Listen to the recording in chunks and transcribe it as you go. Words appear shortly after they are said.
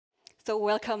So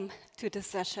welcome to this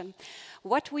session.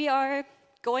 What we are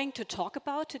going to talk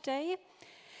about today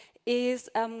is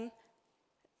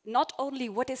not only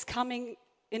what is coming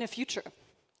in the future.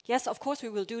 Yes, of course we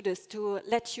will do this to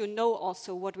let you know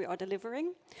also what we are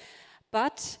delivering,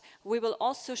 but we will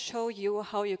also show you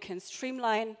how you can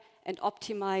streamline and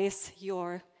optimize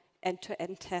your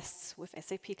end-to-end tests with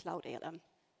SAP Cloud ALM.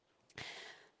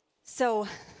 So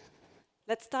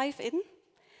let's dive in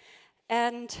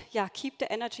and keep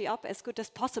the energy up as good as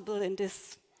possible in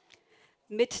this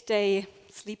midday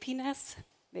sleepiness.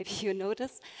 Maybe you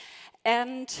notice.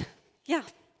 And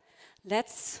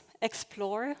let's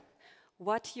explore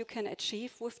what you can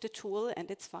achieve with the tool and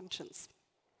its functions.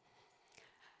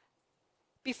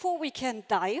 Before we can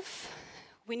dive,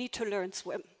 we need to learn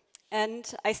swim.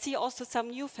 And I see also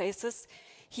some new faces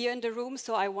here in the room,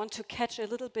 so I want to catch a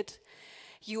little bit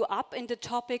you up in the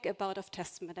topic about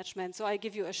test management. So I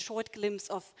give you a short glimpse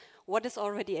of what is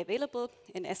already available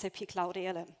in SAP Cloud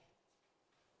ALM.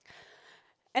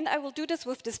 And I will do this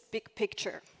with this big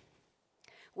picture,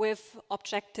 with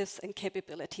objectives and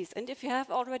capabilities. And if you have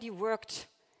already worked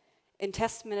in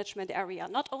test management area,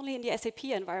 not only in the SAP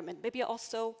environment, maybe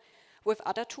also with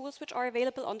other tools which are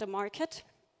available on the market,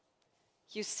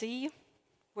 you see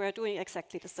we're doing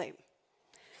exactly the same.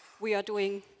 We are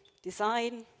doing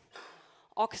design,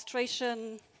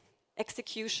 orchestration,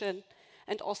 execution,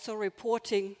 and also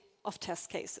reporting of test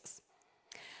cases.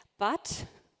 But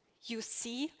you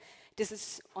see, this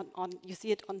is you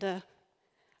see it on the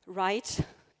right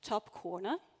top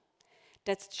corner.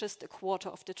 That's just a quarter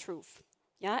of the truth.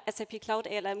 Yeah, SAP Cloud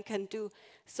ALM can do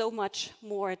so much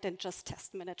more than just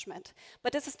test management.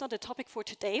 But this is not a topic for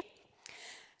today.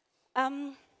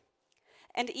 And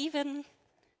even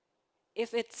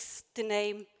if it's the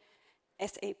name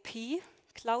SAP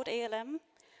Cloud ALM,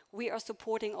 we are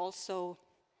supporting also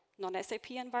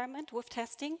non-SAP environment with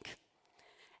testing.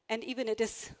 And even it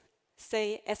is,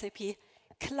 say, SAP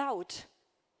Cloud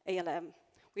ALM,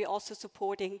 we're also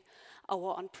supporting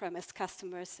our on-premise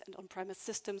customers and on-premise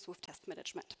systems with test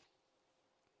management.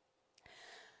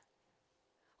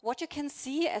 What you can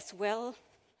see as well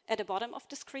at the bottom of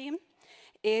the screen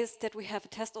is that we have a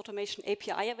test automation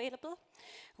API available,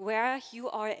 where you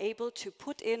are able to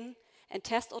put in a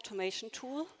test automation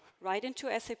tool right into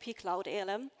SAP Cloud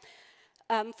ALM,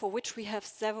 for which we have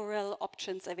several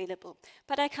options available.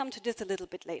 But I come to this a little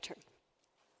bit later.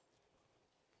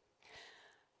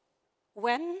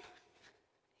 When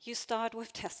you start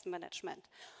with test management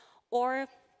or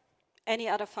any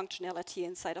other functionality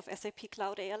inside of SAP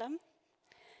Cloud ALM,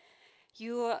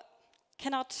 you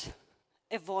cannot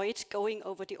avoid going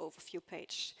over the overview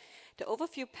page. The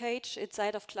overview page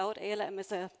inside of Cloud ALM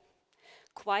is a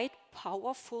quite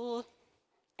powerful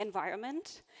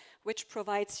environment which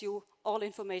provides you all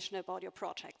information about your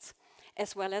projects,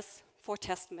 as well as for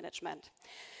test management.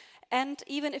 And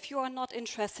even if you are not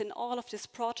interested in all of this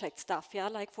project stuff,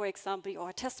 like for example, you are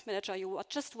a test manager, you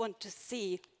just want to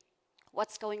see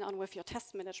what's going on with your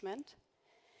test management,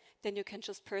 then you can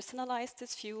just personalize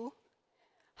this view,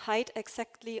 hide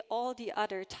exactly all the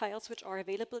other tiles which are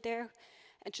available there,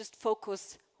 and just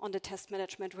focus on the test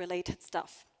management related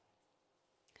stuff.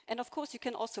 And of course, you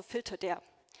can also filter there.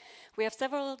 We have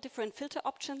several different filter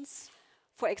options.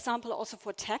 For example, also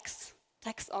for tags.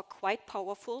 Tags are quite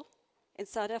powerful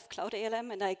inside of Cloud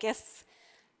ALM, and I guess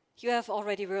you have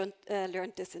already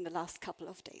learned this in the last couple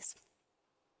of days.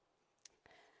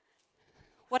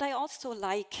 What I also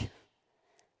like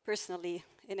personally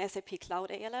in SAP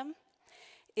Cloud ALM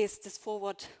is this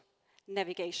forward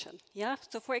navigation.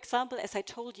 So for example, as I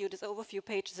told you, this overview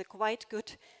page is a quite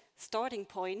good starting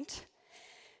point.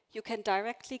 You can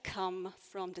directly come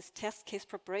from this test case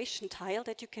preparation tile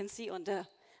that you can see on the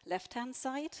left-hand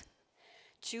side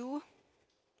to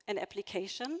an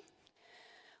application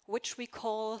which we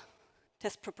call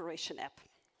Test Preparation App.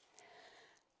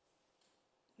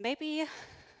 Maybe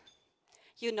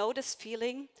you know this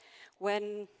feeling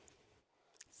when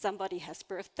somebody has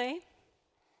birthday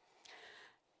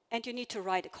and you need to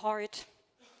write a card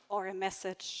or a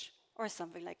message or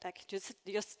something like that.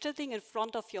 You're sitting in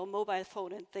front of your mobile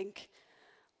phone and think,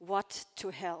 what to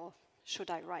hell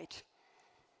should I write?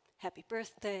 Happy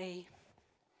birthday,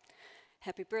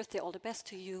 all the best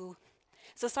to you.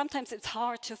 So sometimes it's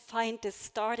hard to find this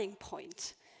starting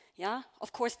point.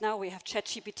 Of course, now we have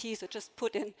ChatGPT, so just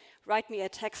put in, write me a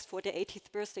text for the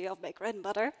 80th birthday of my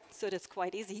grandmother, so that's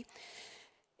quite easy.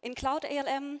 In Cloud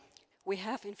ALM, we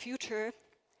have in future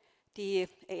the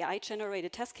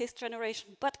AI-generated test case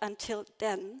generation, but until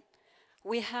then,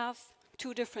 we have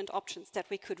two different options that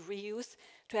we could reuse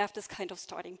to have this kind of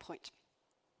starting point.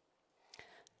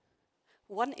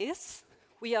 One is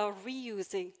we are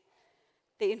reusing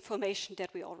the information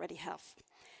that we already have.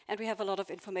 And we have a lot of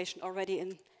information already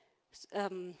in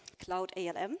Cloud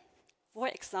ALM. For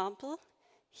example,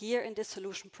 here in the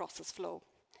solution process flow.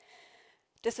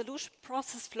 The solution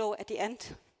process flow at the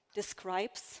end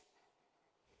describes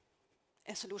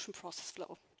a solution process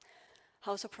flow.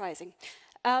 How surprising.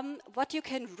 What you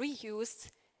can reuse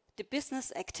the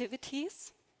business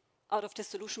activities out of the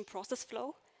solution process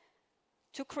flow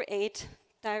to create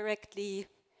directly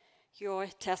your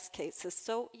test cases.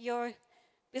 So your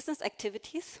business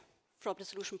activities from the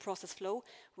solution process flow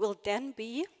will then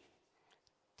be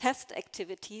test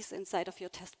activities inside of your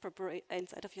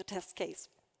test case.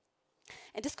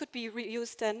 And this could be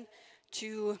reused then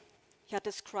to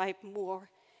describe more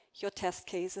your test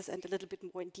cases and a little bit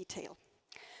more in detail.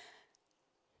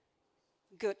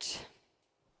 Good.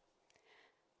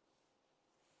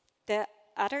 The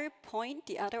other point,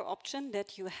 the other option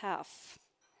that you have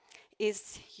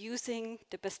is using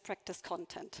the best practice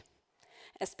content.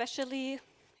 Especially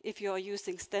if you are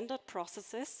using standard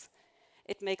processes,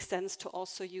 it makes sense to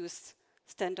also use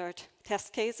standard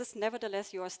test cases.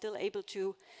 Nevertheless, you are still able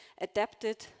to adapt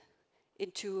it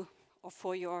into or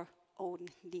for your own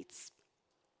needs.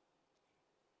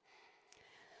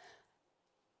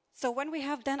 So when we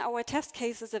have then our test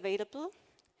cases available,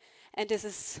 and this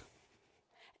is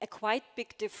a quite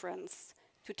big difference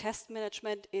to test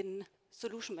management in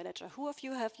Solution Manager. Who of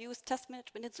you have used test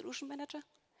management in Solution Manager?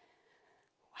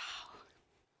 Wow,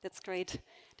 that's great.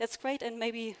 That's great, and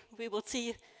maybe we will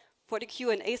see for the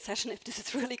Q&A session if this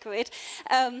is really great.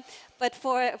 But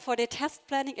for the test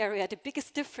planning area, the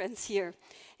biggest difference here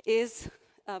is,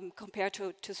 compared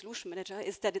to Solution Manager,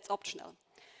 is that it's optional.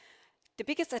 The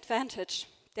biggest advantage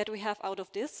that we have out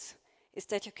of this is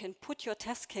that you can put your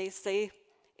test case, say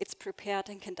it's prepared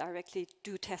and can directly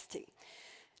do testing.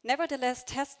 Nevertheless,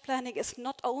 test planning is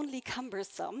not only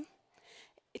cumbersome,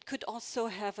 it could also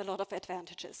have a lot of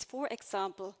advantages. For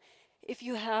example, if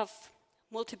you have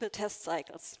multiple test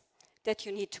cycles that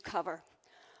you need to cover,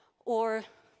 or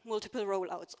multiple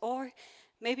rollouts, or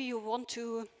maybe you want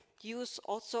to use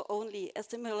also only a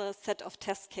similar set of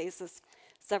test cases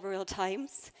several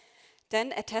times,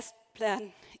 then a test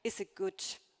plan is a good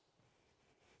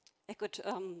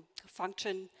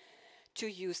function to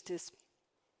use this.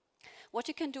 What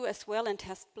you can do as well in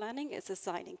test planning is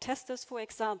assigning testers, for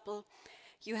example.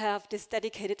 You have this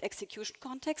dedicated execution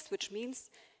context, which means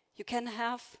you can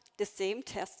have the same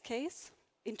test case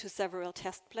into several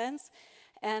test plans,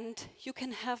 and you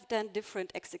can have then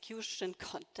different execution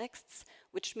contexts,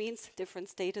 which means different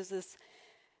statuses,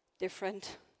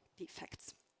 different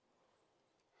defects.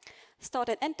 Start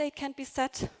and end date can be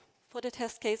set for the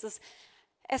test cases,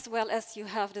 as well as you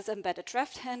have this embedded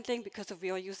draft handling. Because if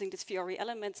we are using these Fiori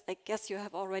elements, I guess you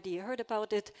have already heard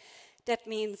about it. That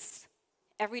means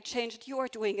every change that you are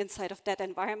doing inside of that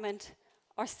environment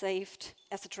are saved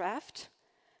as a draft.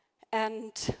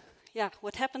 And yeah,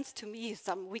 what happens to me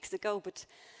some weeks ago, but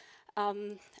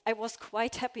I was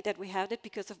quite happy that we had it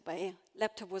because of my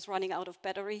laptop was running out of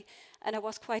battery, and I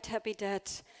was quite happy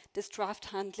that this draft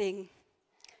handling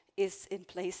is in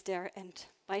place there and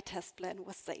my test plan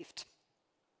was saved.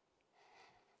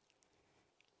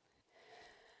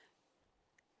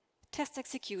 Test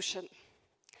execution.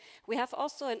 We have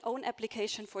also an own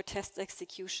application for test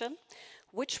execution,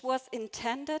 which was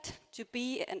intended to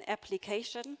be an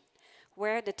application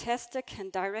where the tester can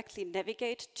directly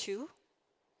navigate to,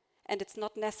 and it's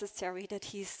not necessary that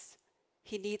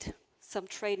he need some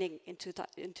training into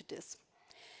this.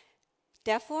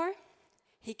 Therefore,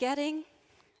 he getting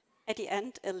at the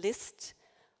end a list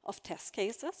of test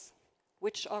cases,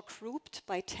 which are grouped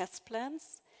by test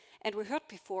plans. And we heard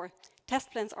before,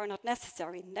 test plans are not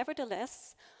necessary.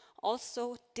 Nevertheless,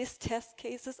 also these test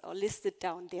cases are listed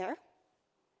down there.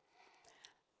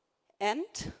 And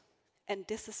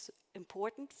this is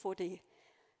important for the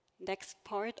next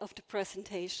part of the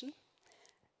presentation,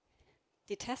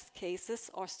 the test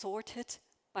cases are sorted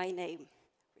by name.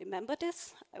 Remember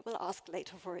this? I will ask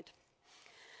later for it.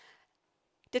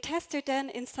 The tester then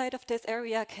inside of this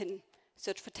area can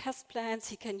search for test plans.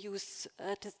 He can use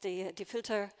the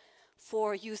filter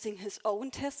for using his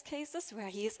own test cases where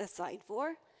he is assigned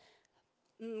for.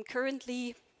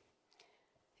 Currently,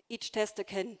 each tester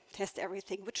can test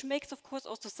everything, which makes, of course,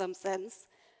 also some sense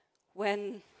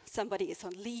when somebody is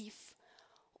on leave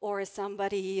or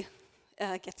somebody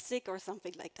gets sick or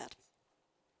something like that.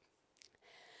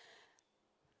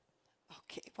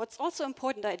 Okay, what's also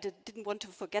important, I didn't want to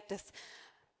forget this,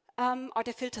 are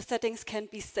the filter settings can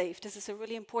be saved. This is a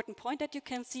really important point that you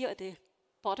can see at the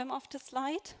bottom of the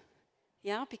slide.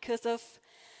 Yeah, because of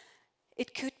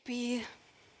it could be,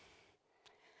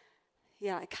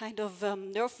 yeah, kind of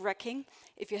nerve-wracking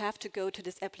if you have to go to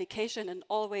this application and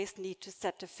always need to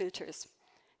set the filters.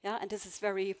 Yeah, and this is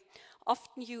very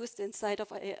often used inside of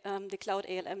the Cloud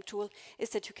ALM tool,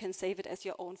 is that you can save it as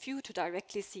your own view to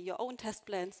directly see your own test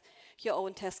plans, your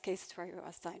own test cases where you are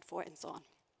assigned for, and so on.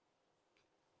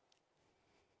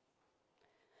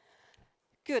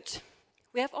 Good.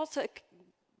 We have also a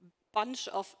bunch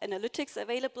of analytics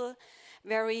available,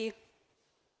 very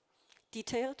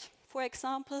detailed. For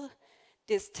example,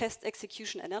 this test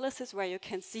execution analysis, where you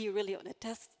can see really on a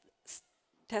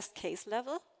test case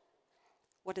level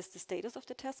what is the status of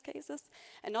the test cases,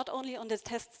 and not only on the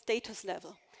test status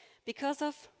level, because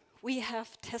of we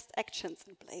have test actions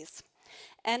in place.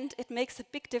 And it makes a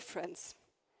big difference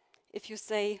if you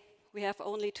say we have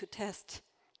only to test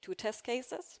 2 test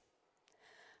cases,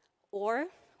 or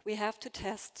we have to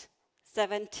test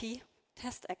 70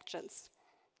 test actions.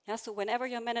 Yeah, so whenever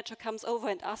your manager comes over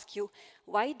and asks you,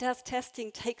 why does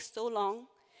testing take so long,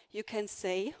 you can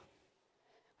say,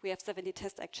 we have 70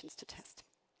 test actions to test.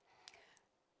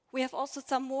 We have also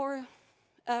some more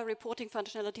reporting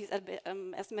functionalities,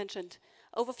 as mentioned,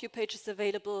 overview pages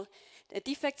available,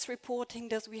 defects reporting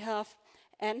that we have,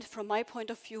 and from my point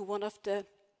of view, one of the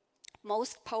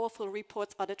most powerful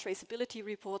reports are the traceability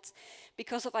reports,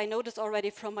 because I noticed already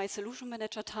from my solution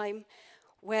manager time,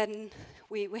 when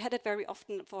we had it very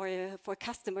often for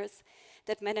customers,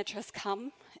 that managers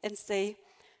come and say,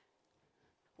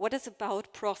 what is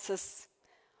about process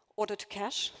order to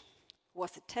cash?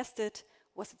 Was it tested?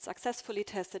 Was it successfully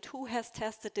tested? Who has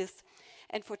tested this?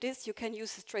 And for this, you can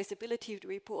use the traceability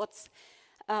reports,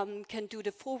 can do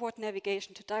the forward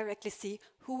navigation to directly see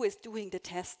who is doing the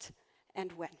test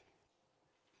and when.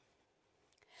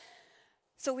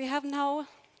 So we have now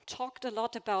talked a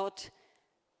lot about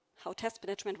how test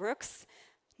management works.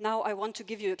 Now I want to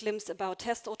give you a glimpse about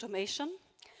test automation.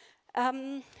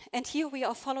 And here we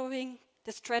are following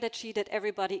the strategy that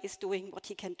everybody is doing what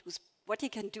he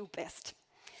can do best.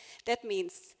 That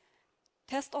means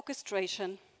test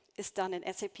orchestration is done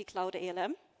in SAP Cloud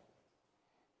ALM.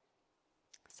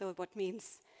 So what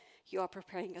means you are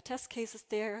preparing your test cases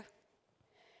there,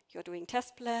 you're doing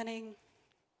test planning,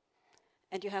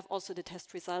 and you have also the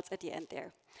test results at the end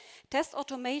there. Test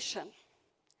automation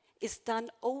is done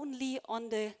only on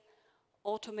the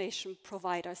automation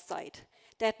provider side.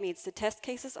 That means the test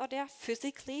cases are there,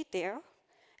 physically there,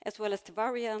 as well as the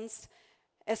variants,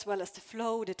 as well as the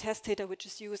flow, the test data which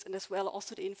is used, and as well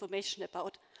also the information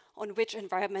about on which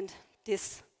environment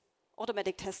this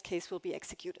automatic test case will be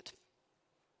executed.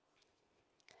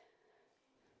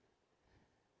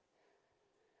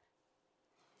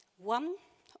 One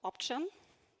option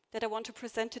that I want to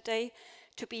present today,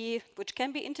 which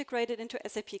can be integrated into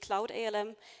SAP Cloud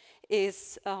ALM,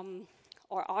 is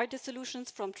or are the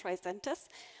solutions from Tricentis.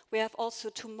 We have also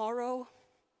tomorrow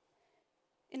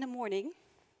in the morning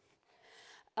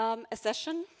a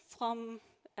session from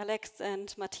Alex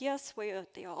and Matthias, where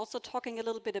they are also talking a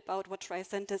little bit about what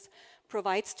Tricentis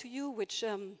provides to you, which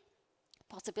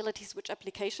possibilities, which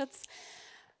applications.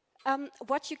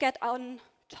 What you get on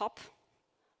top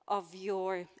of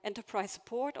your enterprise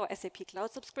support or SAP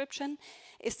Cloud subscription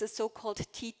is the so-called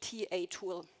TTA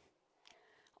tool.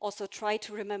 Also try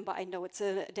to remember, I know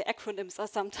the acronyms are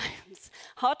sometimes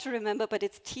hard to remember, but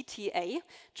it's TTA,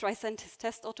 Tricentis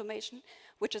Test Automation,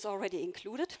 which is already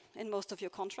included in most of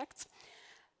your contracts,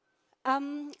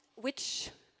 which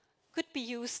could be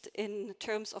used in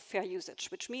terms of fair usage,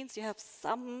 which means you have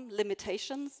some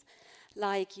limitations,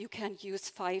 like you can use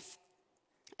 5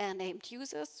 named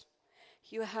users,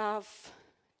 you have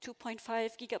 2.5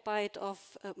 gigabyte of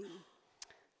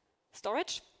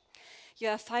storage, you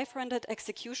have 500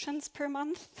 executions per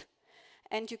month,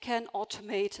 and you can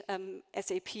automate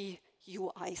SAP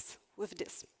UIs with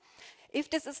this. If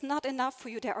this is not enough for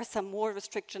you, there are some more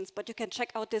restrictions, but you can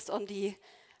check out this on the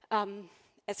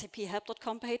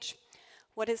saphelp.com page.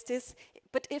 What is this?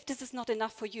 But if this is not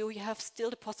enough for you, you have still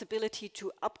the possibility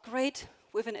to upgrade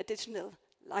with an additional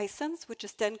license, which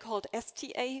is then called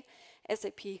STA,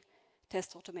 SAP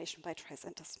Test Automation by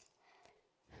Tricentis.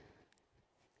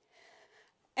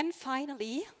 And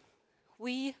finally,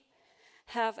 we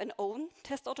have an own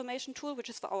test automation tool, which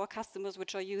is for our customers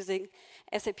which are using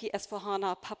SAP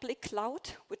S/4HANA Public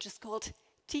Cloud, which is called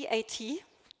TAT.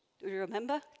 Do you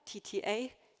remember?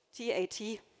 TTA, TAT.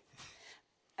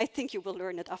 I think you will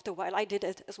learn it after a while. I did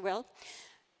it as well.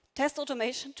 Test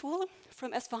automation tool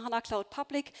from S/4HANA Cloud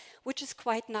Public, which is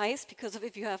quite nice because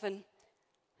if you have a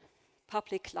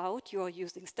public cloud, you are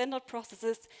using standard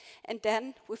processes, and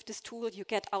then with this tool you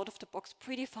get out of the box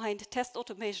predefined test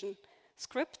automation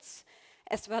scripts,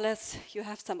 as well as you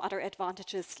have some other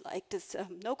advantages like this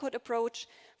no-code approach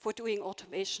for doing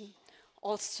automation.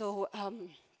 Also,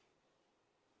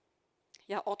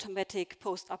 automatic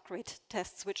post-upgrade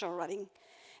tests which are running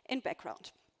in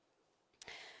background.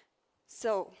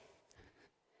 So,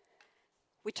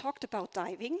 we talked about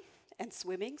diving and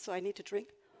swimming, so I need a drink.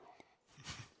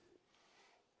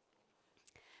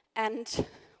 And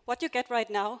what you get right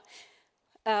now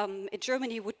in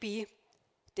Germany would be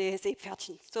the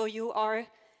Seepferdchen. So you are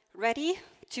ready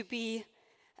to be,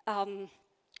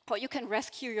 or you can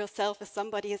rescue yourself if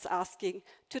somebody is asking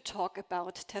to talk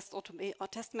about test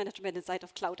management inside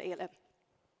of Cloud ALM.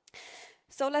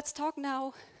 So let's talk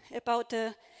now about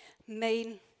the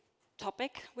main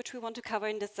topic which we want to cover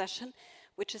in this session,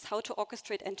 which is how to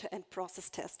orchestrate end-to-end process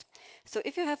test. So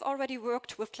if you have already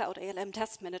worked with Cloud ALM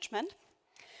test management,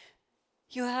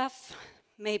 you have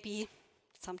maybe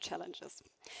some challenges.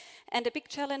 And the big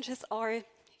challenges are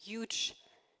huge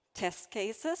test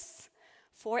cases.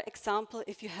 For example,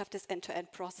 if you have this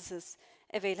end-to-end processes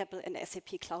available in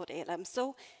SAP Cloud ALM.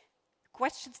 So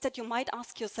questions that you might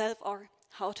ask yourself are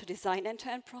how to design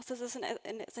end-to-end processes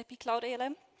in SAP Cloud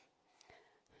ALM?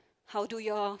 How do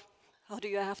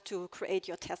you have to create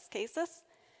your test cases?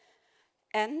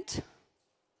 And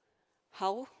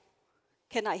how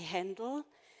can I handle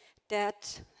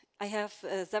that I have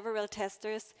several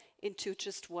testers into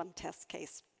just one test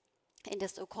case in the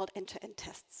so-called end-to-end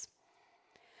tests?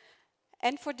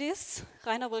 And for this,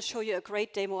 Rainer will show you a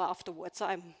great demo afterwards. So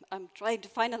I'm trying to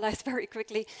finalize very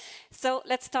quickly. So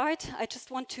let's start. I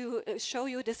just want to show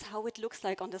you this, how it looks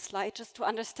like on the slide, just to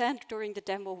understand during the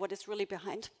demo what is really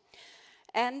behind.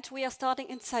 And we are starting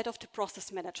inside of the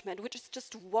process management, which is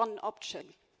just one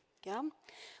option. Yeah?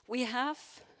 We have,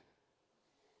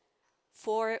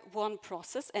 for one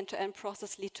process, end-to-end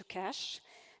process lead to cache,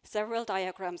 several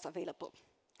diagrams available.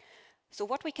 So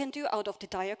what we can do out of the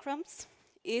diagrams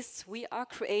is we are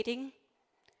creating,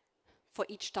 for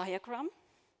each diagram,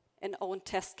 an own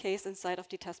test case inside of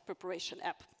the test preparation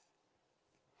app.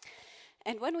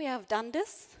 And when we have done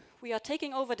this, we are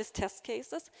taking over these test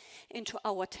cases into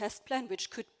our test plan,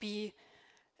 which could be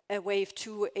a wave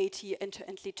 280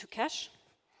 end-to-end lead to cache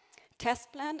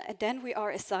test plan, and then we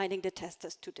are assigning the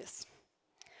testers to this.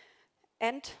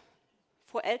 And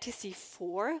for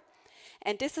LTC4,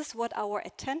 and this is what our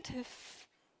attentive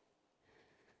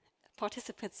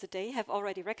participants today have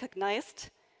already recognized,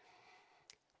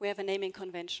 we have a naming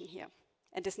convention here.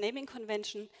 And this naming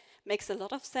convention makes a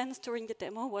lot of sense during the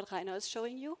demo, what Rainer is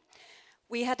showing you.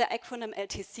 We had the acronym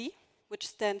LTC, which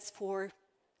stands for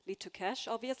lead to cache,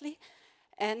 obviously,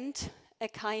 and a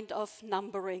kind of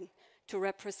numbering to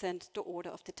represent the order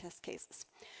of the test cases.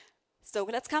 So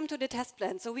let's come to the test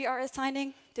plan. So we are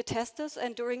assigning the testers,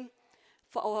 and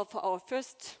for our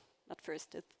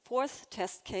the fourth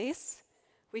test case,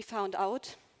 we found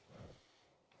out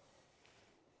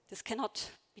this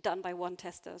cannot be done by one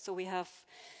tester. So we have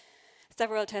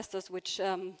several testers which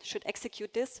should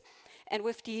execute this. And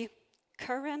with the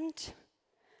current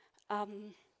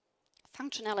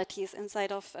functionalities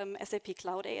inside of SAP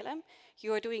Cloud ALM,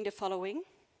 you are doing the following.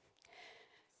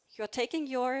 You are taking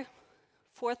your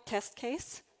fourth test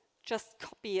case, just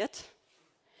copy it,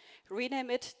 rename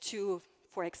it to,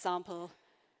 for example,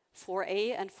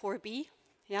 4A and 4B,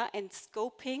 yeah, and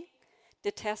scoping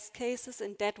the test cases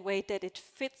in that way that it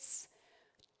fits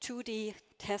to the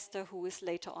tester who is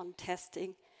later on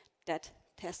testing that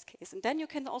test case. And then you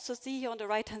can also see here on the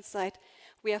right-hand side,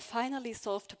 we have finally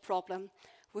solved the problem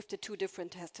with the two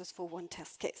different testers for one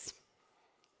test case.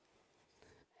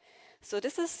 So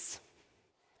this is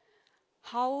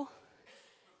how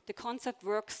the concept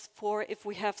works for if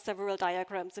we have several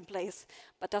diagrams in place.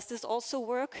 But does this also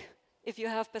work if you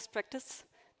have best practice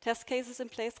test cases in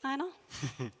place, Rainer?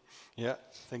 Yeah,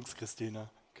 thanks, Christina.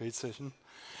 Great session.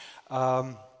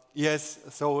 Yes,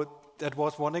 so that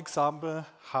was one example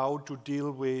how to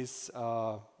deal with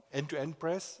end-to-end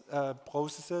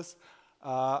processes.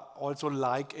 Also,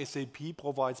 like SAP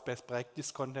provides best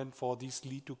practice content for these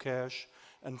lead to cache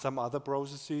and some other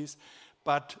processes.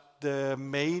 But the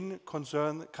main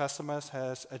concern customers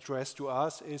has addressed to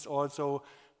us is also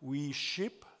we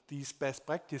ship these best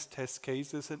practice test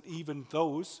cases, and even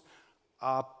those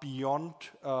are beyond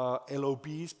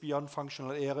LOBs, beyond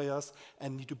functional areas,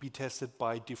 and need to be tested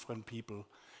by different people.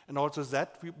 And also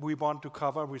that we want to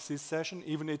cover with this session,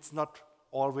 even it's not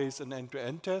always an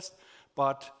end-to-end test,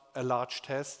 but a large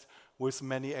test with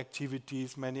many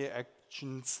activities, many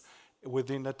actions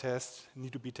within a test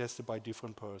need to be tested by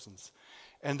different persons.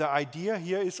 And the idea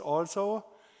here is also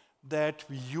that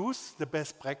we use the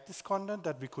best practice content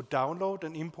that we could download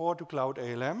and import to Cloud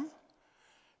ALM.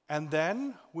 And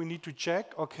then we need to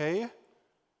check, okay,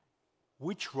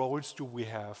 which roles do we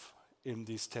have in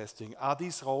this testing? Are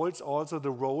these roles also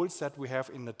the roles that we have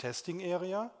in the testing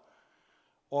area?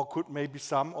 Or could maybe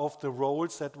some of the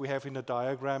roles that we have in the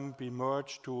diagram be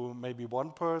merged to maybe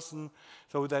one person?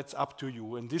 So that's up to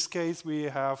you. In this case, we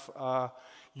have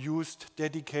used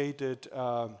dedicated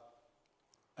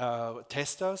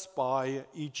testers by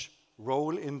each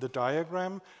role in the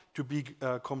diagram to be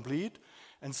complete.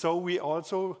 And so we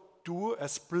also do a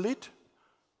split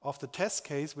of the test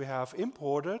case we have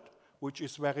imported, which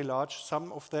is very large.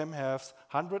 Some of them have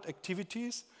 100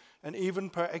 activities, and even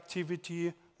per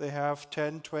activity, they have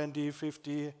 10, 20,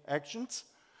 50 actions.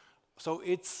 So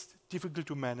it's difficult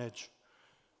to manage.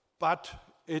 But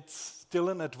it's still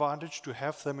an advantage to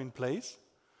have them in place.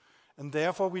 And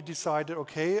therefore, we decided,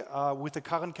 okay, with the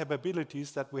current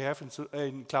capabilities that we have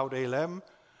in Cloud ALM,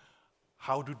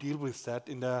 how to deal with that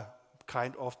in a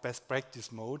kind of best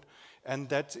practice mode. And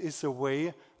that is a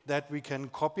way that we can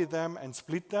copy them and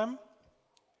split them.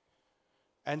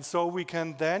 And so we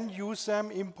can then use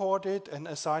them, import it, and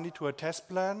assign it to a test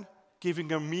plan,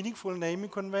 giving a meaningful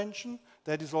naming convention.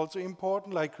 That is also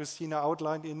important, like Christina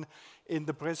outlined in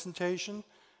the presentation.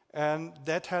 And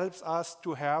that helps us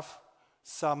to have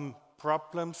some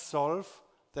problems solved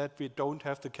that we don't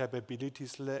have the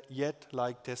capabilities yet,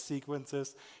 like test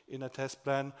sequences in a test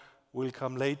plan will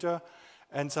come later.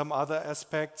 And some other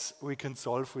aspects we can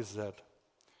solve with that.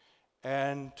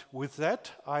 And with that,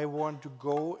 I want to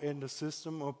go in the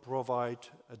system and provide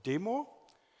a demo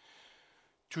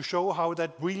to show how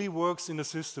that really works in the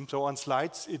system. So on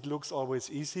slides, it looks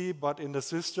always easy, but in the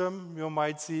system, you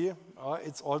might see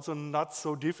it's also not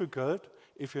so difficult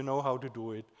if you know how to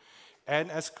do it. And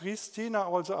as Christina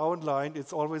also outlined,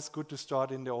 it's always good to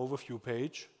start in the overview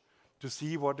page to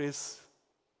see what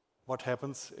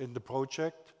happens in the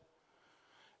project.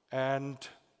 And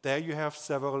there you have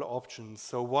several options.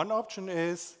 So one option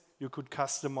is you could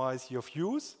customize your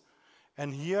views.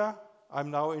 And here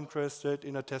I'm now interested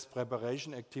in a test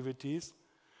preparation activities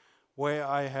where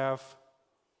I have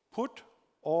put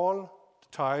all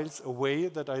the tiles away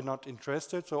that are not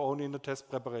interested, so only in the test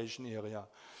preparation area.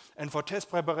 And for test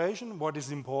preparation, what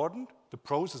is important? The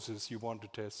processes you want to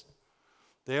test.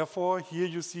 Therefore, here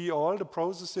you see all the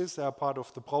processes that are part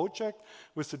of the project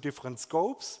with the different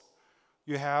scopes.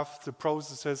 You have the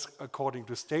processes according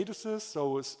to statuses,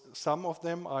 so some of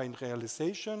them are in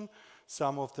realization,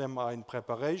 some of them are in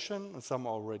preparation, and some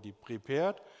are already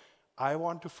prepared. I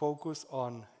want to focus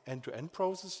on end-to-end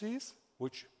processes,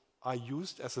 which are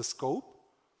used as a scope.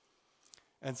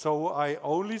 And so I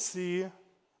only see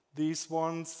these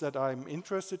ones that I'm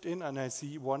interested in, and I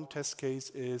see one test case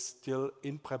is still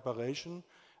in preparation,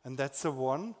 and that's the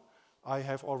one I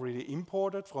have already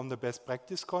imported from the best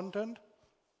practice content.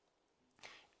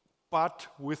 But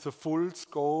with the full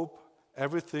scope,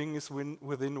 everything is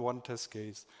within one test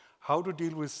case. How to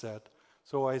deal with that?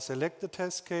 So I select the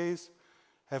test case,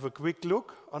 have a quick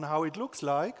look on how it looks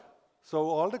like. So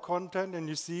all the content, and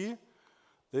you see,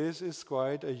 this is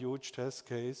quite a huge test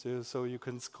case, so you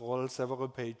can scroll several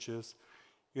pages.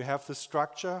 You have the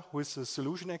structure with the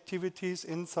solution activities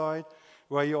inside,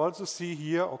 where you also see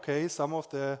here, okay, some of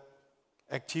the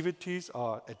activities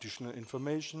are additional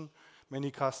information. Many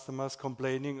customers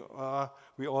complaining,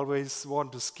 we always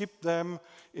want to skip them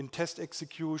in test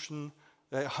execution.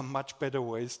 There are much better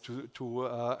ways to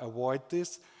avoid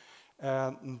this.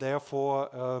 And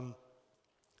therefore,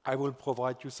 I will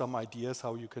provide you some ideas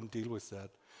how you can deal with that.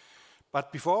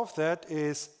 But before that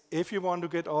is, if you want to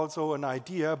get also an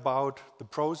idea about the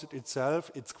process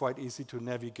itself, it's quite easy to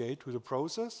navigate to the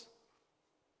process.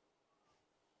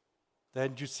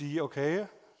 Then you see, okay,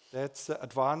 that's the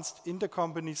advanced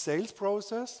intercompany sales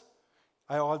process.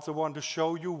 I also want to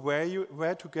show you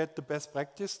where to get the best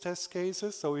practice test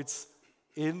cases. So it's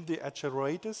in the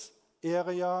accelerators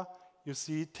area. You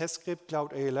see test script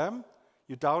Cloud ALM.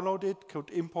 You download it, could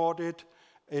import it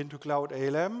into Cloud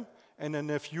ALM. And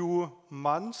in a few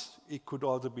months, it could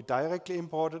also be directly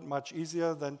imported, much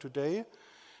easier than today.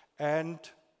 And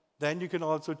then you can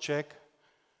also check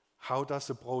how does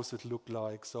the process look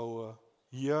like. So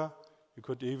here, you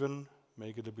could even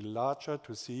make it a bit larger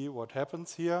to see what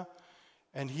happens here.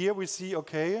 And here we see,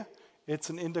 okay,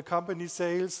 it's an intercompany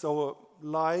sales. So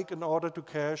like an order to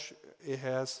cash, it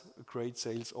has a great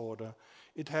sales order.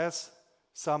 It has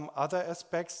some other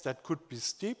aspects that could be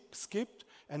skipped.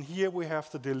 And here we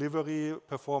have the delivery,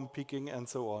 perform picking, and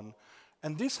so on.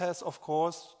 And this has, of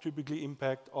course, typically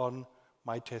impact on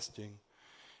my testing.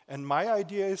 And my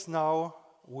idea is now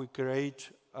we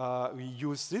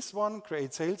use this one,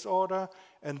 create sales order,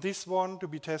 and this one to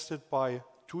be tested by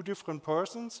 2 different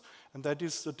persons. And that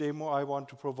is the demo I want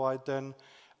to provide then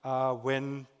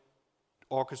when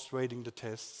orchestrating the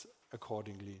tests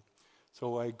accordingly.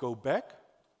 So I go back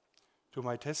to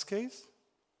my test case,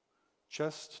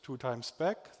 just 2 times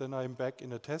back, then I'm back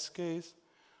in a test case.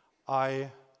 I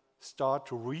start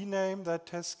to rename that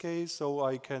test case, so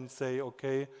I can say,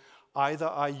 okay, either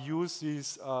I use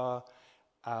this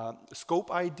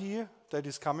scope ID that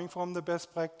is coming from the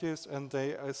best practice, and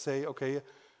they say, okay,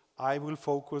 I will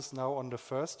focus now on the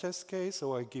first test case,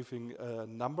 so I'm giving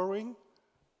numbering.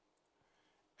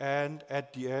 And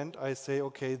at the end, I say,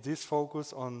 okay, this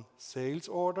focus on sales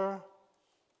order,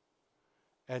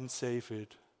 and save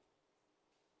it.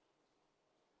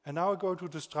 And now I go to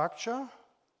the structure,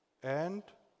 and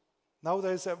now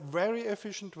there's a very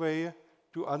efficient way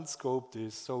to unscope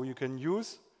this. So you can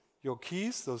use your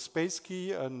keys, the space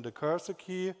key and the cursor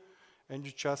key, and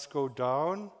you just go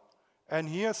down. And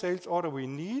here, sales order we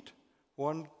need,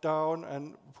 one down,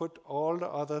 and put all the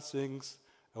other things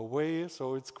away,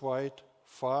 so it's quite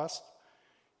fast.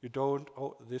 You don't,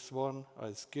 oh, this one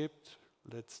I skipped,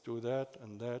 let's do that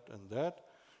and that and that.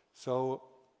 So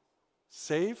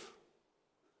save.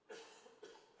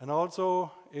 And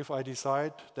also, if I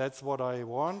decide that's what I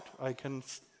want, I can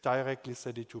directly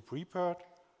set it to prepared,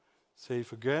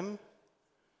 save again.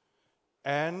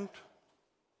 And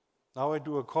now I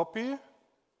do a copy,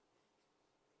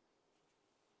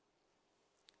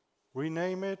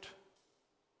 rename it,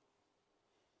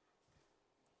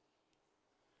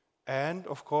 and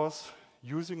of course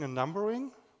using a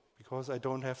numbering, because I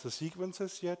don't have the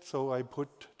sequences yet, so I put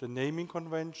the naming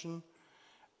convention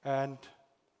and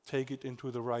take it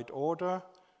into the right order.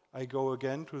 I go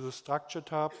again to the structure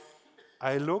tab.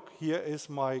 I look, here is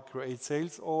my create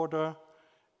sales order,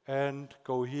 and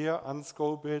go here,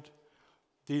 unscope it.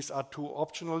 These are 2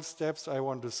 optional steps I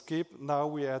want to skip. Now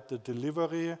we add the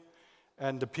delivery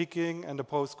and the picking and the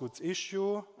post-goods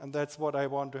issue, and that's what I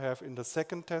want to have in the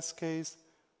second test case.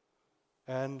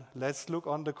 And let's look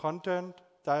on the content,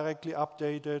 directly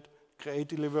updated, create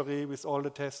delivery with all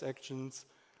the test actions,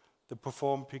 the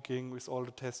perform picking with all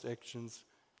the test actions.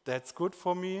 That's good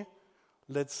for me.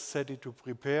 Let's set it to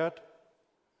prepared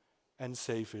and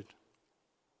save it.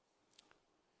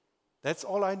 That's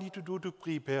all I need to do to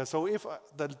prepare. So if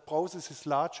the process is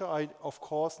larger, I of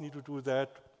course need to do that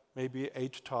maybe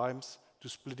 8 times to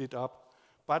split it up.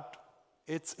 But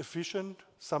it's efficient,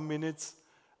 some minutes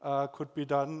could be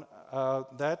done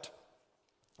that.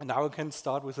 And now I can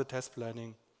start with the test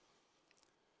planning.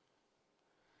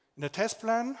 In the test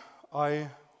plan, I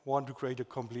want to create a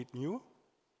complete new,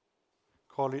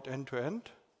 call it end-to-end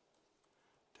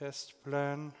test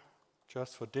plan,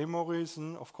 just for demo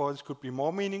reason. Of course, it could be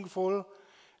more meaningful.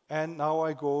 And now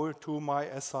I go to my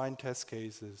assigned test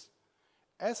cases.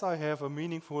 As I have a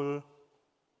meaningful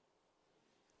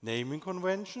naming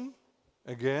convention,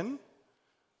 again,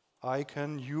 I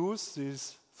can use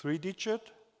this 3-digit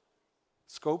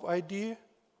scope ID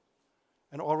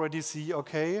and already see,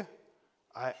 okay,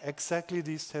 exactly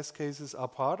these test cases are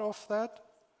part of that.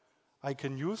 I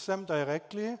can use them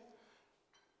directly,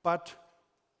 but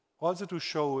also to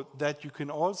show that you can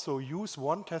also use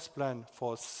one test plan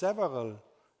for several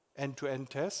end-to-end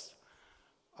tests,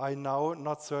 I now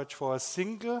not search for a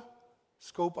single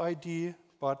scope ID,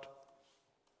 but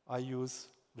I use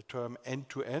the term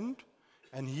end-to-end.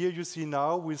 And here you see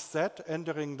now with that,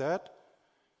 entering that,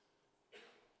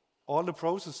 all the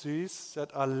processes that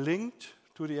are linked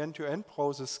to the end-to-end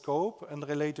process scope and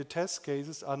related test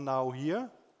cases are now here.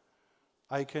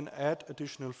 I can add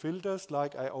additional filters,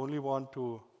 like I only want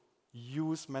to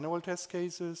use manual test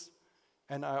cases,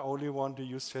 and I only want to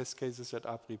use test cases that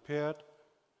are prepared.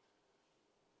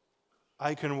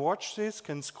 I can watch this,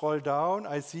 can scroll down.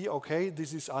 I see, okay,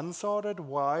 this is unsorted.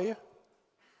 Why?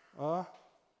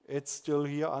 It's still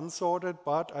here unsorted,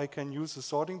 but I can use the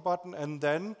sorting button, and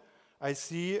then I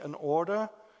see an order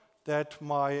that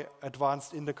my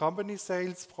advanced intercompany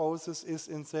sales process is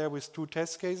in there with 2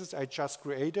 test cases I just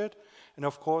created. And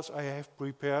of course, I have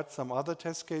prepared some other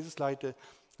test cases like the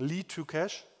lead to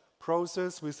cash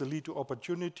process with the lead to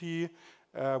opportunity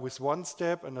with 1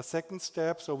 step and a 2nd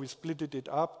step. So we split it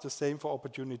up, the same for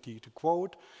opportunity to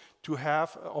quote, to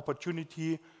have an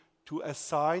opportunity to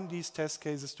assign these test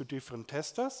cases to different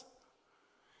testers.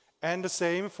 And the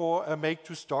same for a make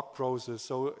to stock process.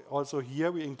 So also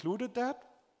here we included that.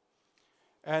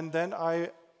 And then I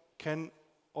can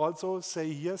also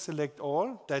say here, select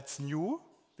all. That's new,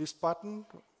 this button.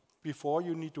 Before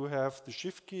you need to have the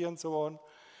shift key and so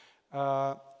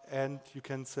on. And you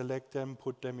can select them,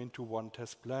 put them into one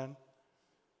test plan.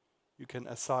 You can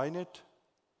assign it,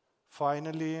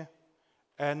 finally.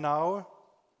 And now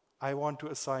I want to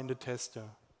assign the tester.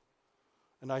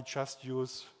 And I just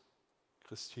use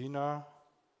Christina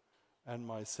and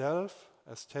myself.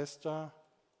 as tester.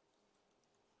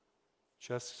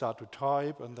 Just start to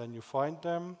type and then you find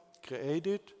them, create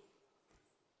it.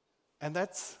 And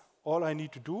that's all I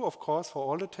need to do, of course, for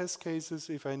all the test cases.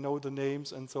 If I know the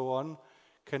names and so on,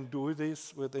 can do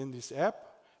this within this app.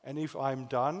 And if I'm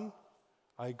done,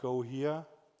 I go here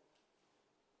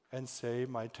and say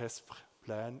my test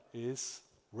plan is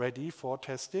ready for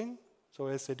testing. So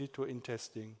I set it to in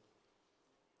testing.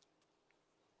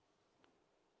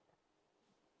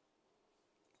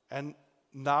 And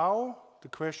now the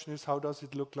question is, how does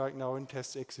it look like now in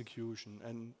test execution?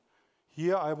 And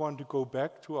here I want to go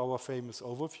back to our famous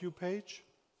overview page.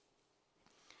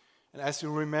 And as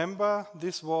you remember,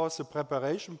 this was the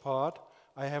preparation part.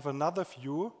 I have another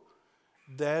view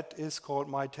that is called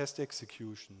my test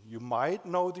execution. You might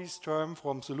know this term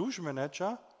from Solution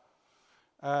Manager.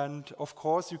 And of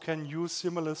course, you can use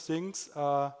similar things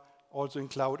also in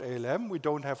Cloud ALM. We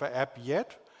don't have an app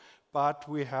yet, but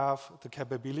we have the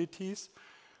capabilities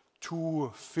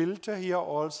to filter here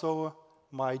also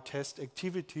my test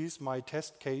activities, my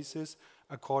test cases,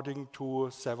 according to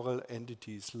several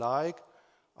entities. Like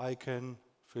I can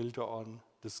filter on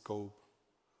the scope.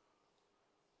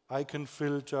 I can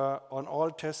filter on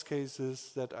all test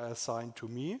cases that are assigned to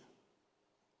me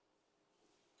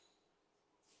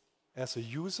as a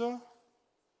user.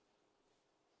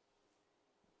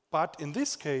 But in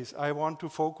this case, I want to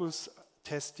focus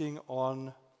testing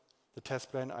on the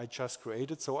test plan I just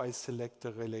created, so I select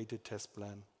the related test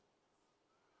plan.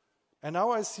 And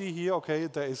now I see here, okay,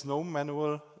 there is no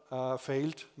manual,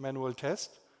 failed manual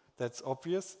test. That's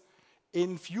obvious.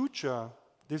 In future,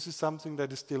 this is something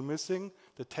that is still missing.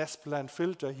 The test plan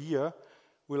filter here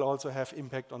will also have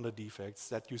impact on the defects,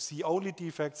 that you see only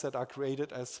defects that are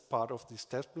created as part of this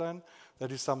test plan.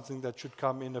 That is something that should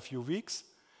come in a few weeks.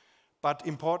 But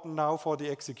important now for the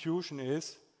execution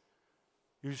is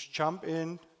you jump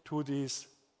in to this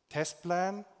test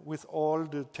plan with all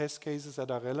the test cases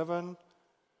that are relevant.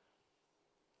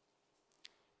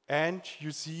 And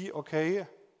you see, okay,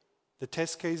 the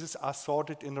test cases are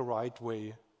sorted in the right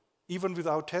way. Even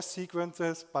without test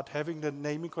sequences, but having the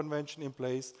naming convention in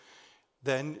place,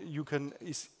 then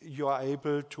you are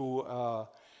able to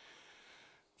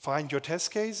find your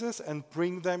test cases and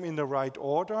bring them in the right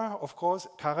order. Of course,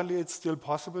 currently it's still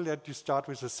possible that you start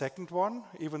with the second one,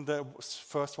 even the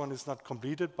first one is not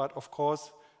completed, but of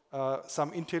course,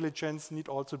 some intelligence need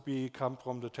also come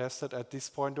from the tester at this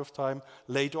point of time.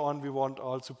 Later on, we want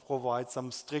also provide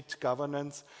some strict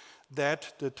governance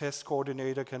that the test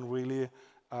coordinator can really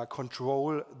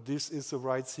control this is the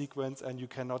right sequence and you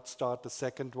cannot start the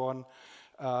second one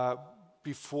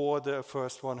before the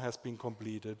first one has been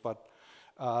completed. But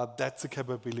that's a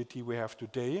capability we have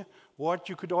today. What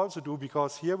you could also do,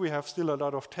 because here we have still a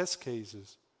lot of test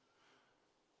cases,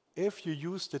 if you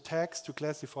use the tags to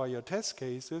classify your test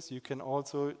cases, you can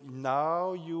also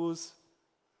now use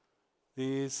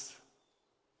this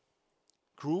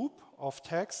group of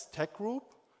tags, tag group,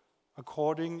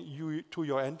 according to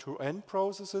your end-to-end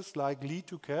processes, like lead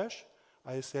to cache.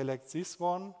 I select this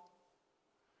one.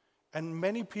 And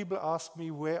many people ask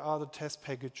me, where are the test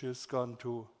packages gone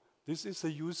to? This is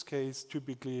a use case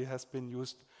typically has been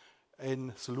used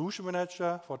in Solution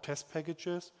Manager for test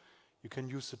packages. You can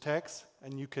use the tags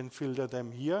and you can filter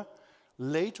them here.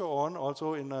 Later on,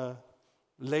 also in a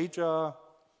later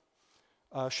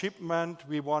shipment,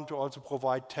 we want to also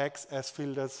provide tags as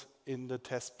filters in the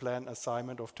test plan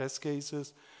assignment of test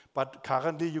cases. But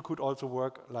currently, you could also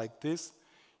work like this.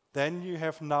 Then you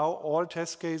have now all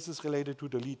test cases related to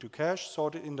the lead to cache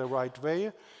sorted in the right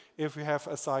way. If you have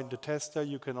assigned the tester,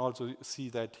 you can also see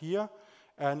that here.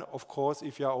 And of course,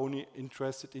 if you're only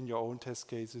interested in your own test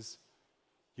cases,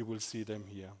 you will see them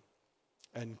here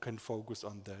and can focus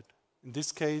on that. In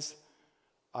this case,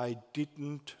 I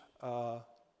didn't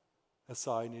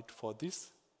assign it for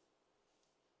this,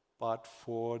 but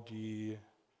for the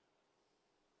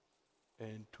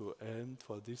end-to-end,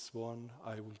 for this one,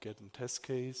 I will get a test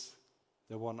case,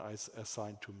 the one I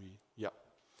assigned to me. Yeah.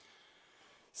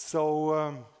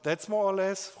 So that's more or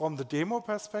less from the demo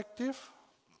perspective,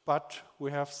 but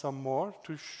we have some more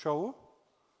to show.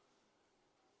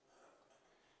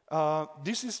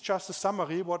 This is just a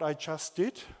summary what I just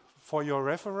did for your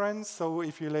reference. So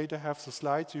if you later have the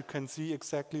slides, you can see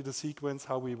exactly the sequence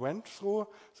how we went through.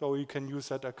 So you can use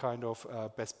that a kind of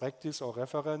best practice or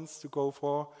reference to go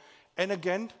for. And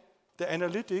again, the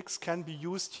analytics can be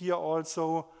used here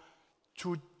also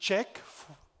to check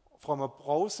from a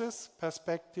process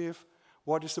perspective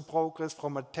what is the progress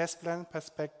from a test plan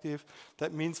perspective.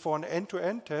 That means for an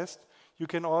end-to-end test, you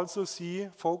can also see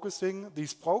focusing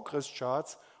these progress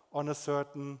charts on a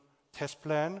certain test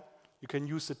plan. You can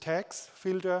use the tags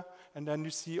filter and then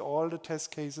you see all the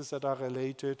test cases that are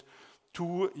related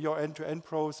to your end-to-end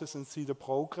process and see the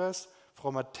progress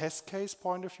from a test case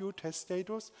point of view, test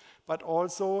status, but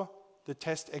also the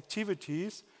test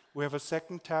activities. We have a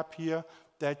second tab here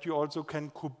that you also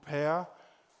can compare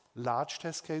large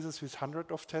test cases with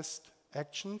hundreds of test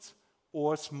actions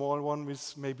or a small one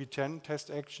with maybe 10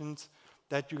 test actions,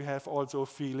 that you have also a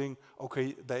feeling,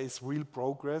 okay, there is real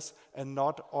progress and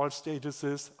not all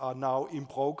statuses are now in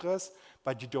progress,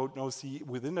 but you don't know, see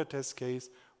within a test case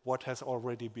what has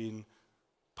already been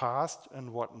passed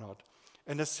and what not.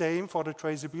 And the same for the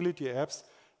traceability apps,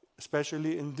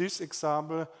 especially in this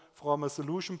example from a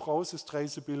solution process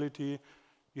traceability,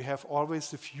 you have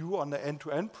always the view on the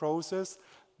end-to-end process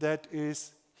that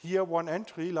is here one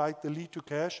entry like the lead to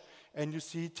cache, and you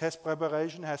see test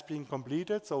preparation has been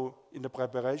completed. So in the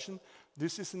preparation,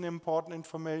 this is an important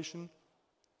information.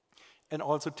 And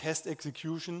also test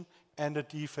execution and the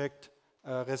defect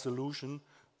resolution.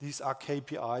 These are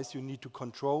KPIs you need to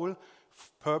control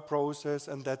per process,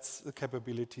 and that's the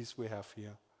capabilities we have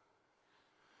here.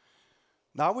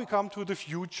 Now we come to the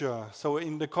future. So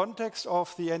in the context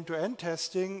of the end-to-end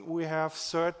testing, we have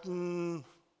certain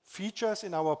features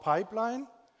in our pipeline.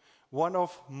 One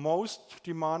of most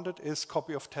demanded is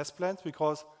copy of test plans,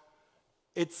 because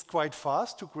it's quite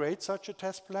fast to create such a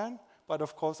test plan. But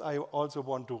of course, I also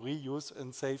want to reuse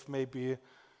and save maybe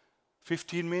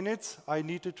 15 minutes. I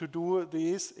needed to do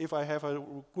this. If I have a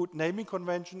good naming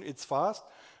convention, it's fast.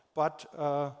 But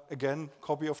again,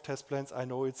 copy of test plans, I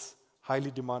know it's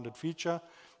highly demanded feature.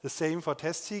 The same for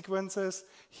test sequences.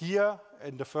 Here,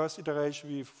 in the first iteration,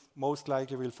 we most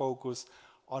likely will focus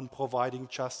on providing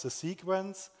just a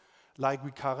sequence, like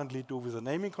we currently do with a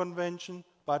naming convention,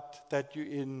 but that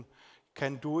you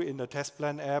can do in the test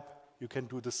plan app. You can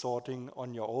do the sorting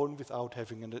on your own without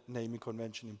having a naming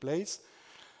convention in place.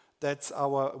 That's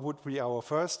would be our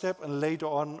first step, and later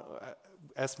on,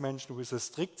 as mentioned, with a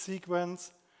strict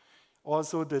sequence.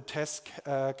 Also, the test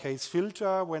case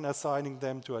filter when assigning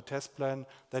them to a test plan,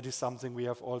 that is something we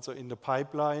have also in the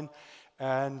pipeline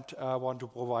and want to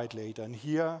provide later. And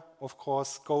here, of course,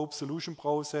 scope, solution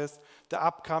process, the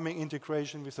upcoming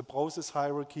integration with the process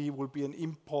hierarchy will be an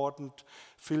important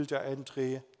filter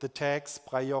entry, the tags,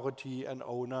 priority, and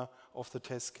owner of the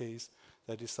test case.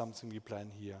 That is something we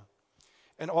plan here.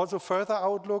 And also further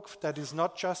outlook that is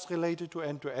not just related to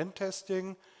end-to-end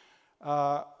testing.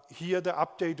 Here the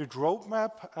updated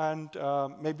roadmap and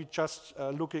maybe just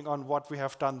looking on what we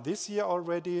have done this year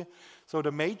already. So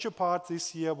the major part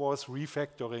this year was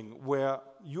refactoring, where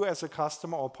you as a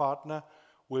customer or partner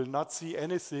will not see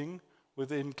anything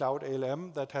within Cloud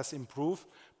ALM that has improved,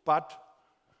 but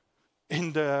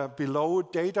in the below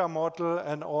data model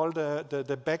and all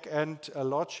the back-end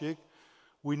logic,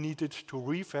 we needed to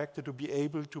refactor to be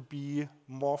able to be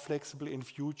more flexible in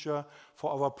future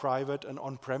for our private and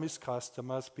on-premise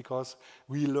customers, because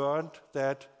we learned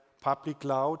that public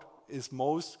cloud is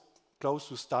most close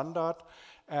to standard,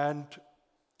 and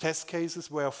test cases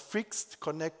were fixed,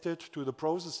 connected to the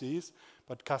processes,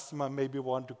 but customer maybe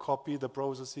want to copy the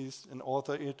processes and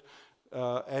author it,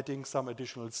 adding some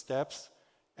additional steps,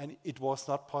 and it was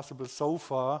not possible so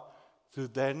far to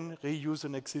then reuse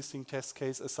an existing test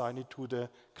case, assign it to the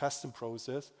custom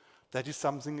process. That is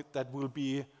something that will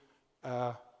be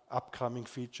an upcoming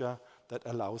feature that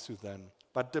allows you then.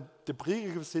 But the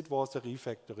prerequisite was the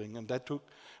refactoring, and that took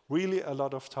really a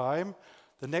lot of time.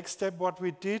 The next step, what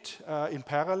we did in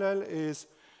parallel, is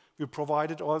we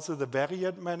provided also the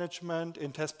variant management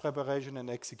in test preparation and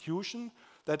execution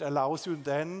that allows you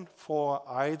then for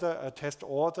either a test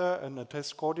author and a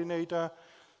test coordinator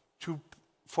to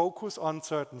focus on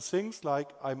certain things, like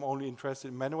I'm only interested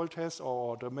in manual tests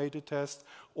or automated tests,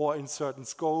 or in certain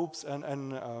scopes,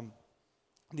 and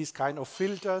these kind of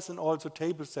filters and also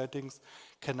table settings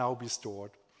can now be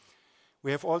stored.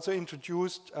 We have also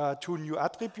introduced 2 new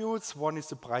attributes. One is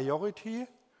the priority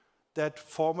that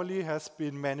formerly has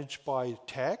been managed by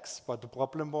tags, but the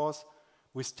problem was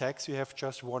with tags you have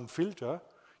just one filter.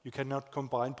 You cannot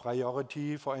combine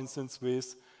priority, for instance,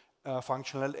 with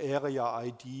functional area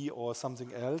ID or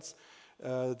something else.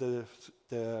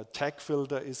 The tag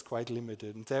filter is quite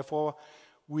limited, and therefore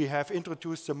we have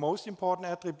introduced the most important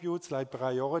attributes like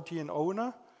priority and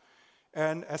owner.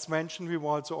 And as mentioned, we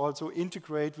want to also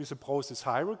integrate with the process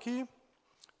hierarchy,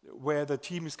 where the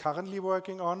team is currently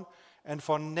working on. And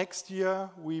for next year,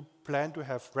 we plan to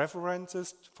have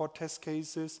references for test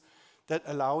cases that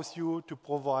allows you to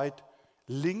provide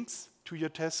links to your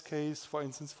test case, for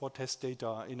instance, for test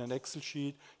data in an Excel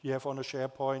sheet you have on a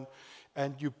SharePoint,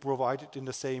 and you provide it in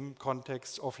the same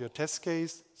context of your test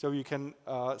case. So you can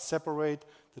separate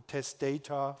the test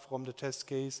data from the test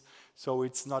case, so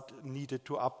it's not needed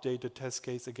to update the test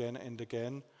case again and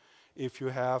again. If you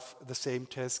have the same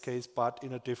test case but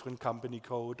in a different company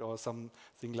code or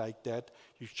something like that,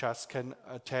 you just can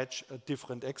attach a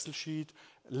different Excel sheet,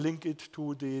 link it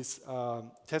to this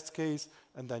test case,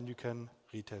 and then you can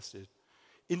retest it.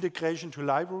 Integration to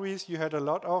libraries, you had a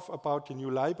lot of about the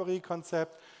new library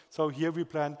concept. So here we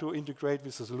plan to integrate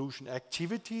with the solution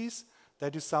activities.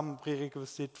 That is some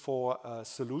prerequisite for a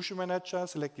solution manager,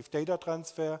 selective data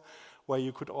transfer, where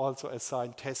you could also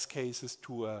assign test cases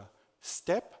to a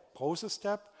process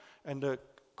step, and the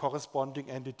corresponding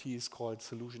entity is called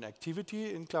solution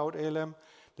activity in Cloud ALM.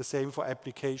 The same for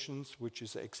applications, which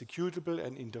is executable,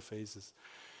 and interfaces.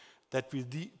 That we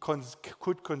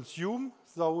could consume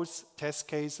those test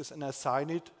cases and assign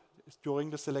it during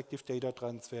the selective data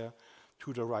transfer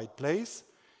to the right place.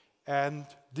 And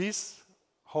this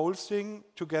whole thing,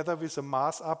 together with a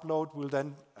mass upload, will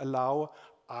then allow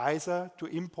either to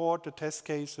import the test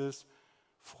cases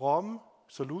from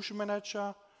Solution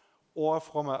Manager or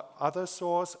from another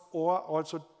source, or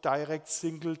also direct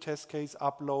single test case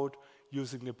upload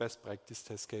using the best practice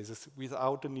test cases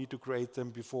without the need to create them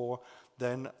before,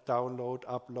 then download,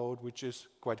 upload, which is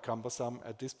quite cumbersome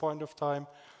at this point of time.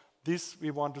 This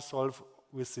we want to solve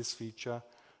with this feature.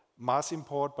 Mass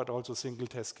import, but also single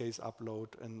test case upload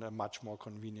in a much more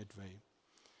convenient way.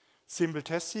 Simple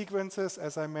test sequences,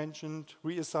 as I mentioned,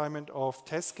 reassignment of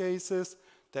test cases.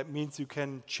 That means you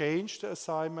can change the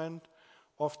assignment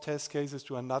of test cases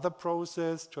to another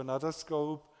process, to another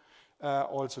scope.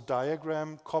 Also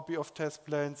diagram, copy of test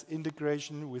plans,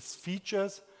 integration with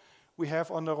features we have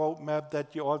on the roadmap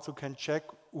that you also can check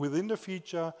within the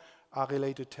feature. Are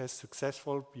related tests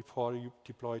successful before you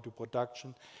deploy to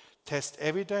production? Test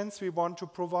evidence we want to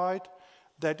provide.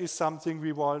 That is something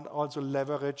we want also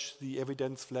leverage the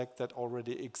evidence flag that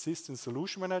already exists in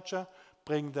Solution Manager,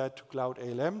 bring that to Cloud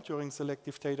ALM during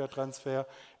selective data transfer,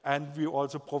 and we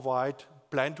also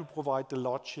plan to provide the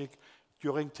logic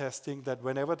during testing that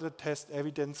whenever the test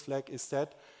evidence flag is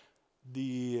set,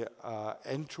 the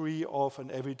entry of an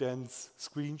evidence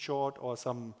screenshot or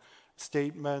some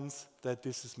statements that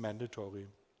this is mandatory.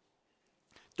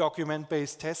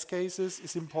 Document-based test cases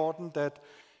is important, that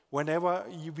whenever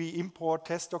we import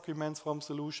test documents from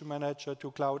Solution Manager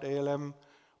to Cloud ALM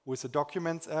with the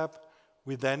Documents app,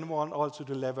 we then want also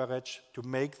to leverage to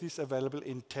make this available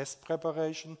in test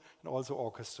preparation and also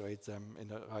orchestrate them in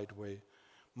the right way.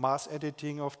 Mass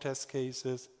editing of test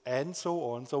cases, and so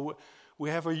on. So we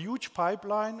have a huge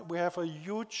pipeline. We have a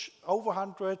huge, over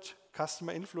 100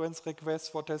 customer influence requests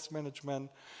for test management.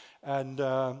 And,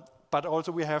 but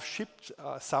also we have shipped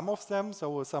some of them,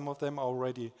 so some of them are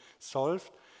already solved.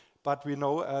 But we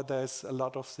know there's a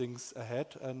lot of things ahead.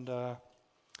 And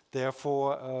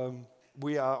therefore,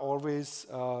 we are always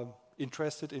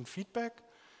interested in feedback,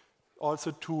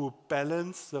 also to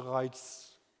balance the right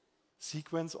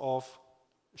sequence of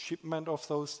shipment of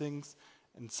those things.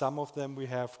 And some of them we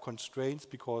have constraints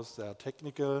because there are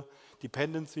technical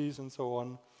dependencies and so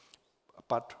on.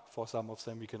 But for some of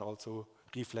them we can also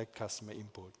reflect customer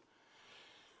input.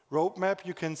 Roadmap,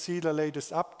 you can see the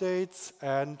latest updates,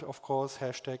 and of course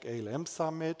hashtag ALM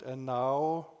Summit. And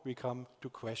now we come to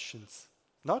questions.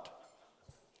 Not?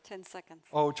 10 seconds.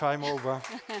 Oh, time over.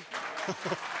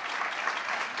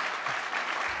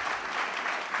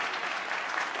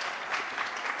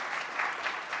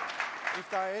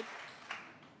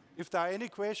 If there are any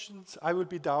questions, I will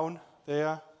be down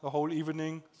there the whole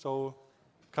evening, so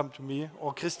come to me,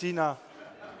 or Christina.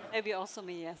 Maybe also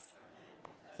me, yes.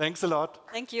 Thanks a lot.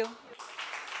 Thank you.